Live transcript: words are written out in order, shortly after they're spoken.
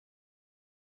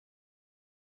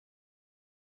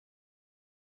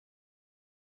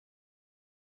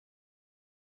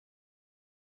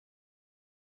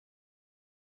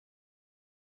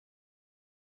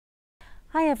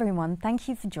Hi everyone, thank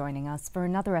you for joining us for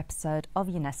another episode of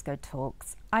UNESCO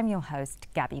Talks. I'm your host,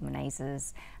 Gabby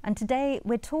Menezes, and today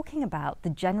we're talking about the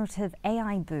generative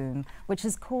AI boom, which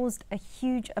has caused a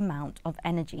huge amount of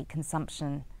energy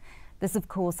consumption. This, of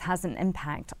course, has an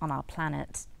impact on our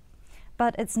planet.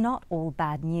 But it's not all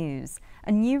bad news.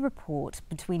 A new report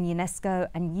between UNESCO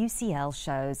and UCL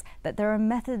shows that there are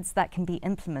methods that can be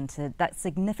implemented that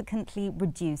significantly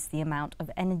reduce the amount of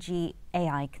energy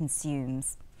AI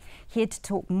consumes. Here to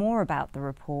talk more about the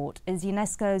report is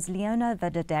UNESCO's Leona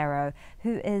Verdadero,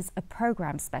 who is a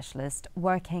program specialist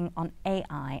working on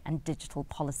AI and digital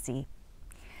policy.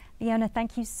 Leona,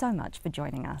 thank you so much for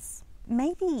joining us.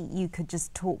 Maybe you could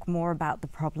just talk more about the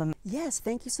problem. Yes,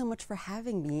 thank you so much for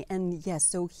having me. And yes,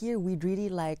 so here we'd really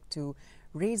like to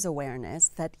raise awareness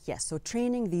that yes, so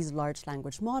training these large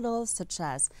language models such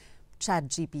as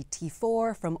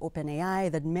ChatGPT-4 from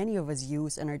OpenAI that many of us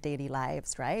use in our daily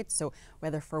lives, right? So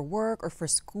whether for work or for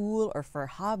school or for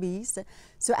hobbies.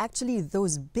 So actually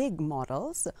those big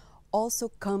models also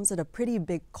comes at a pretty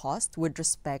big cost with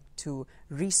respect to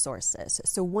resources.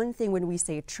 So one thing when we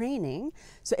say training,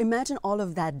 so imagine all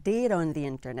of that data on the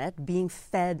internet being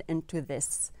fed into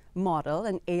this model,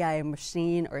 an AI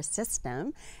machine or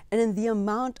system, and then the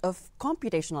amount of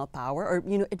computational power, or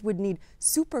it would need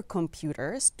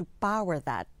supercomputers to power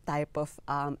that type of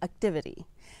activity.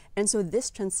 And so this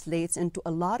translates into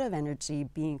a lot of energy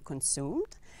being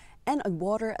consumed and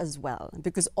water as well,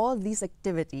 because all these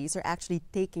activities are actually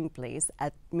taking place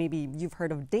at, maybe you've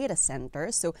heard of data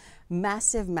centers, so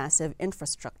massive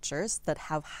infrastructures that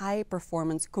have high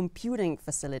performance computing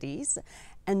facilities,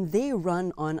 and they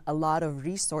run on a lot of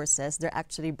resources. They're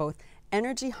actually both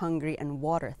energy hungry and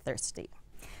water thirsty.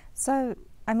 So,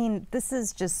 I mean, this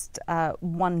is just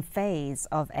one phase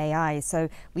of AI. So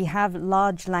we have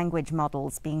large language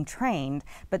models being trained,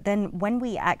 but then when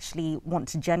we actually want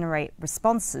to generate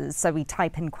responses, so we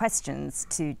type in questions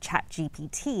to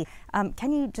ChatGPT,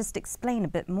 can you just explain a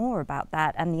bit more about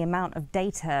that and the amount of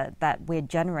data that we're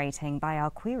generating by our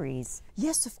queries?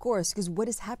 Yes, of course, because what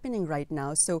is happening right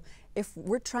now, so if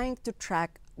we're trying to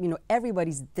track,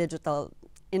 everybody's digital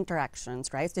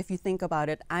interactions, right? So if you think about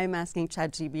it, I'm asking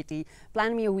ChatGPT,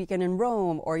 plan me a weekend in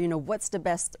Rome, or what's the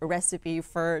best recipe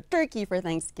for turkey for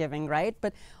Thanksgiving, right?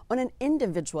 But on an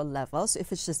individual level, so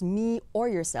if it's just me or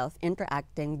yourself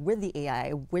interacting with the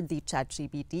AI, with the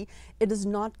ChatGPT, it does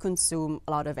not consume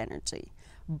a lot of energy.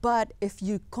 But if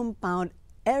you compound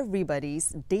everybody's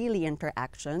daily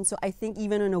interaction, so I think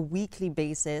even on a weekly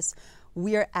basis,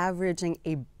 we are averaging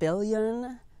 1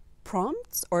 billion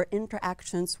prompts or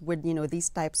interactions with these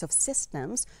types of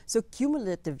systems. So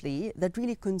cumulatively, that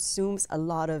really consumes a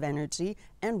lot of energy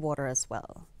and water as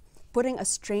well, putting a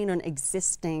strain on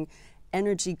existing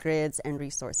energy grids and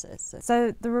resources.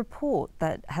 So the report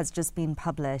that has just been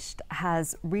published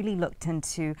has really looked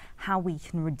into how we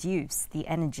can reduce the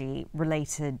energy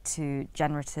related to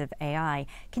generative AI.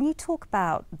 Can you talk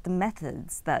about the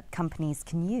methods that companies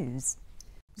can use?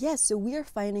 Yes, so we are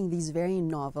finding these very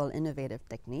novel, innovative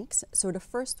techniques. So the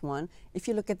first one, if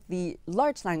you look at the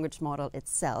large language model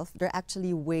itself, there are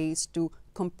actually ways to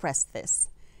compress this.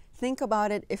 Think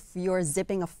about it if you're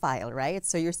zipping a file, right?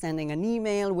 So you're sending an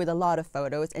email with a lot of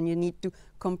photos and you need to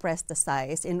compress the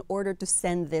size in order to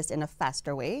send this in a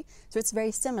faster way. So it's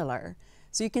very similar.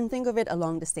 So you can think of it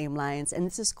along the same lines, and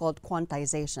this is called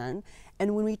quantization.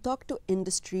 And when we talk to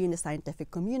industry and the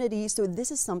scientific community, so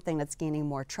this is something that's gaining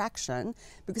more traction,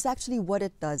 because actually what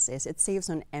it does is it saves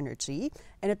on energy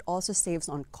and it also saves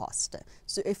on cost.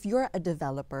 So if you're a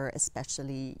developer,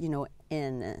 especially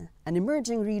in an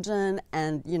emerging region,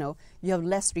 and you have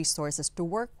less resources to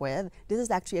work with, this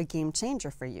is actually a game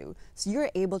changer for you. So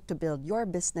you're able to build your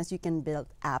business, you can build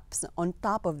apps on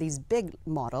top of these big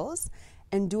models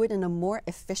and do it in a more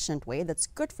efficient way that's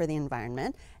good for the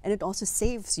environment, and it also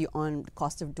saves you on the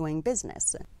cost of doing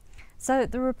business. So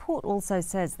the report also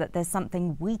says that there's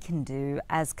something we can do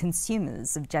as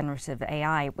consumers of generative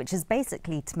AI, which is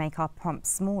basically to make our prompts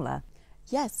smaller.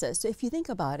 Yes, so if you think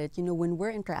about it, when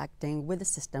we're interacting with the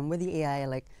system, with the AI,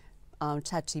 like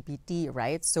ChatGPT,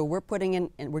 right? So we're putting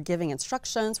in, and we're giving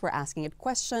instructions, we're asking it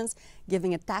questions,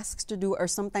 giving it tasks to do, or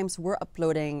sometimes we're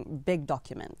uploading big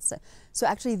documents. So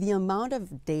actually the amount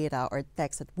of data or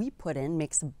text that we put in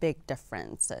makes a big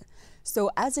difference.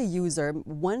 So as a user,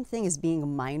 one thing is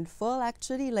being mindful,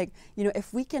 actually, like,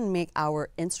 if we can make our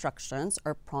instructions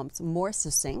or prompts more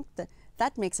succinct,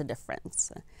 that makes a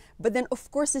difference. But then,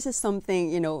 of course, this is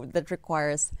something, that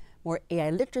requires more AI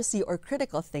literacy or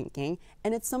critical thinking,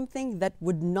 and it's something that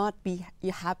would not be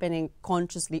happening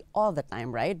consciously all the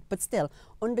time, right? But still,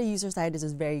 on the user side, this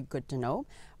is very good to know.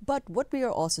 But what we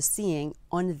are also seeing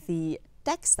on the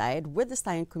tech side, with the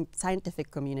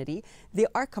scientific community, they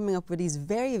are coming up with these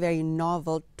very, very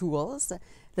novel tools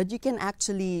that you can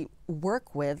actually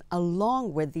work with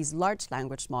along with these large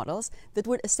language models that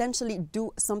would essentially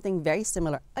do something very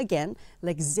similar, again,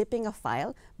 like zipping a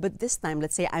file, but this time,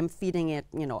 let's say I'm feeding it,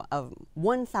 a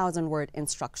 1,000-word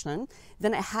instruction,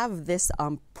 then I have this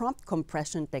prompt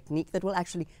compression technique that will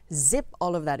actually zip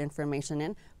all of that information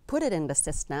in, put it in the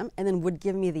system, and then would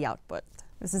give me the output.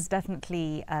 This is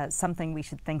definitely something we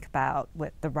should think about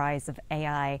with the rise of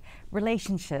AI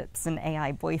relationships and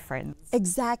AI boyfriends.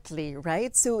 Exactly,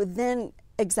 right? So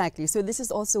this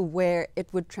is also where it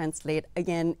would translate,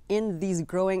 again, in these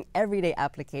growing everyday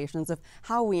applications of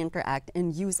how we interact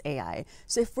and use AI.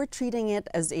 So if we're treating it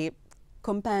as a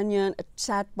companion, a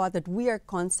chatbot that we are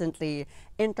constantly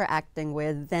interacting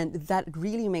with, then that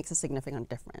really makes a significant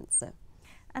difference.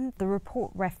 And the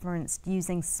report referenced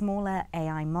using smaller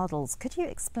AI models. Could you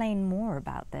explain more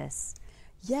about this?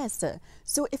 Yes.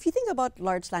 So if you think about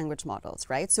large language models,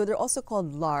 right? So they're also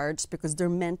called large because they're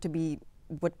meant to be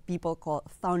what people call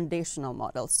foundational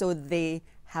models. So they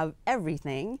have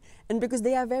everything. And because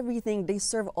they have everything, they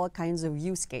serve all kinds of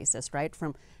use cases, right?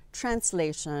 From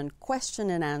translation, question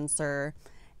and answer,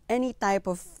 any type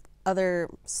of other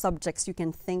subjects you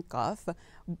can think of.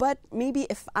 But maybe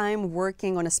if I'm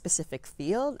working on a specific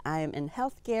field, I'm in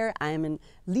healthcare, I'm in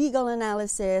legal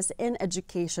analysis, in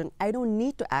education, I don't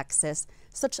need to access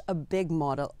such a big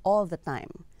model all the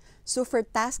time. So for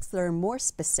tasks that are more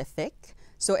specific,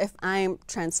 so if I'm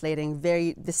translating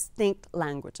very distinct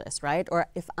languages, right? Or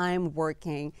if I'm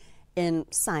working in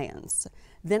science,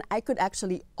 then I could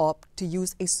actually opt to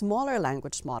use a smaller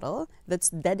language model that's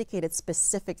dedicated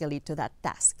specifically to that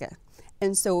task.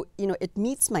 And so, it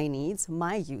meets my needs,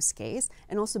 my use case,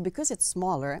 and also because it's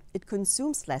smaller, it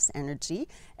consumes less energy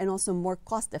and also more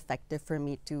cost effective for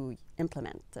me to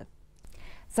implement.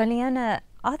 So Leona,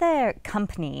 are there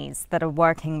companies that are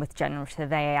working with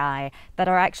generative AI that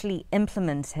are actually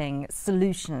implementing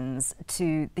solutions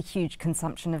to the huge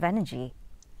consumption of energy?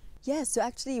 Yes, so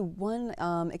actually one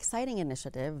exciting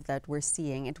initiative that we're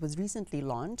seeing, it was recently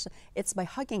launched, it's by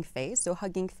Hugging Face. So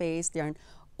Hugging Face, they're an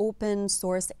open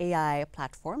source AI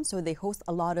platform. So they host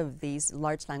a lot of these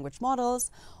large language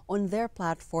models on their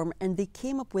platform, and they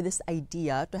came up with this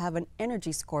idea to have an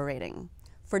energy score rating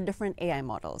for different AI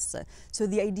models. So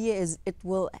the idea is it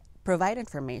will provide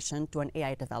information to an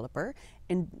AI developer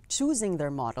in choosing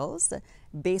their models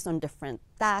based on different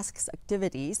tasks,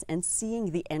 activities, and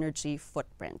seeing the energy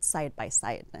footprint side by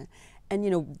side.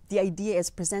 And the idea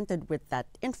is presented with that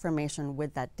information,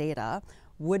 with that data,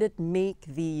 would it make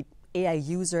the AI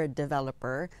user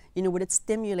developer, would it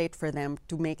stimulate for them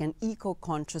to make an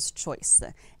eco-conscious choice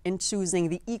in choosing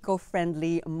the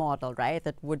eco-friendly model, right,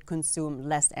 that would consume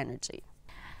less energy?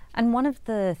 And one of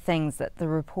the things that the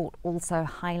report also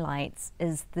highlights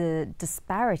is the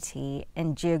disparity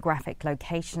in geographic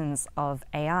locations of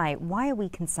AI. Why are we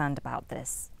concerned about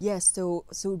this? Yes, so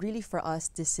really for us,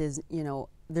 this is,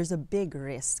 there's a big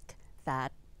risk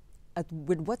that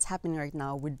with what's happening right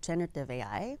now with generative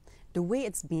AI, the way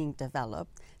it's being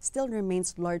developed still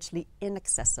remains largely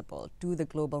inaccessible to the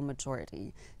global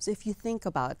majority. So if you think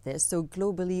about this, so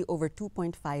globally over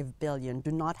 2.5 billion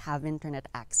do not have internet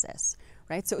access,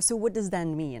 right? So what does that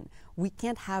mean? We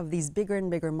can't have these bigger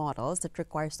and bigger models that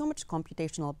require so much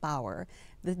computational power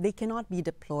that they cannot be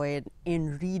deployed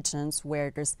in regions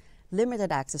where there's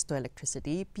limited access to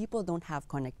electricity, people don't have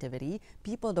connectivity,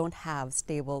 people don't have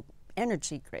stable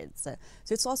energy grids. So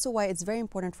it's also why it's very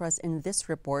important for us in this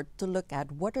report to look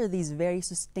at what are these very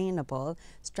sustainable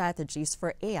strategies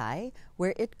for AI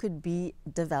where it could be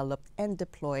developed and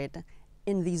deployed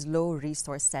in these low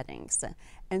resource settings.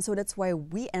 And so that's why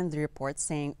we end the report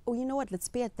saying, oh, you know what, let's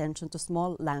pay attention to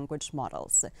small language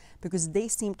models because they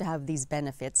seem to have these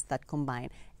benefits that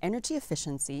combine energy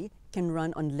efficiency, can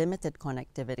run on limited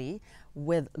connectivity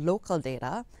with local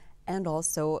data, and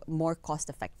also more cost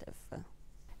effective.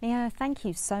 Yeah, thank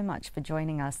you so much for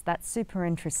joining us. That's super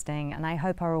interesting, and I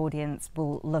hope our audience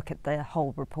will look at the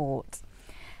whole report.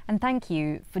 And thank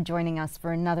you for joining us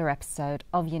for another episode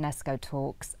of UNESCO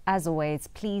Talks. As always,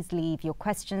 please leave your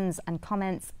questions and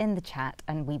comments in the chat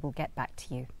and we will get back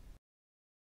to you.